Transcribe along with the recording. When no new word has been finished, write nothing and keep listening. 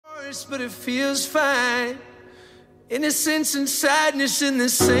But it feels fine. Innocence and sadness in the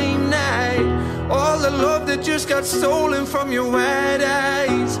same night. All the love that just got stolen from your wide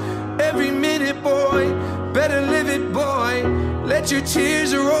eyes. Every minute, boy, better live it, boy. Let your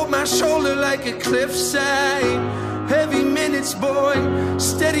tears erode my shoulder like a cliffside. Heavy minutes, boy,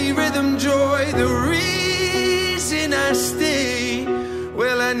 steady rhythm, joy. The reason I stay,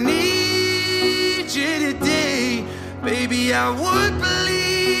 well, I need you today. Baby, I would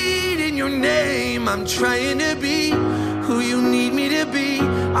bleed in your name. I'm trying to be who you need me to be.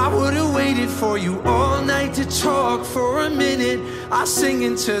 I would've waited for you all night to talk for a minute. I sing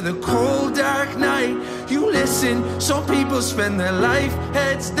into the cold dark night. You listen. Some people spend their life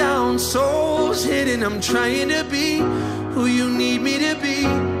heads down, souls hidden. I'm trying to be who you need me to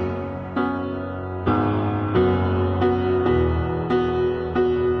be.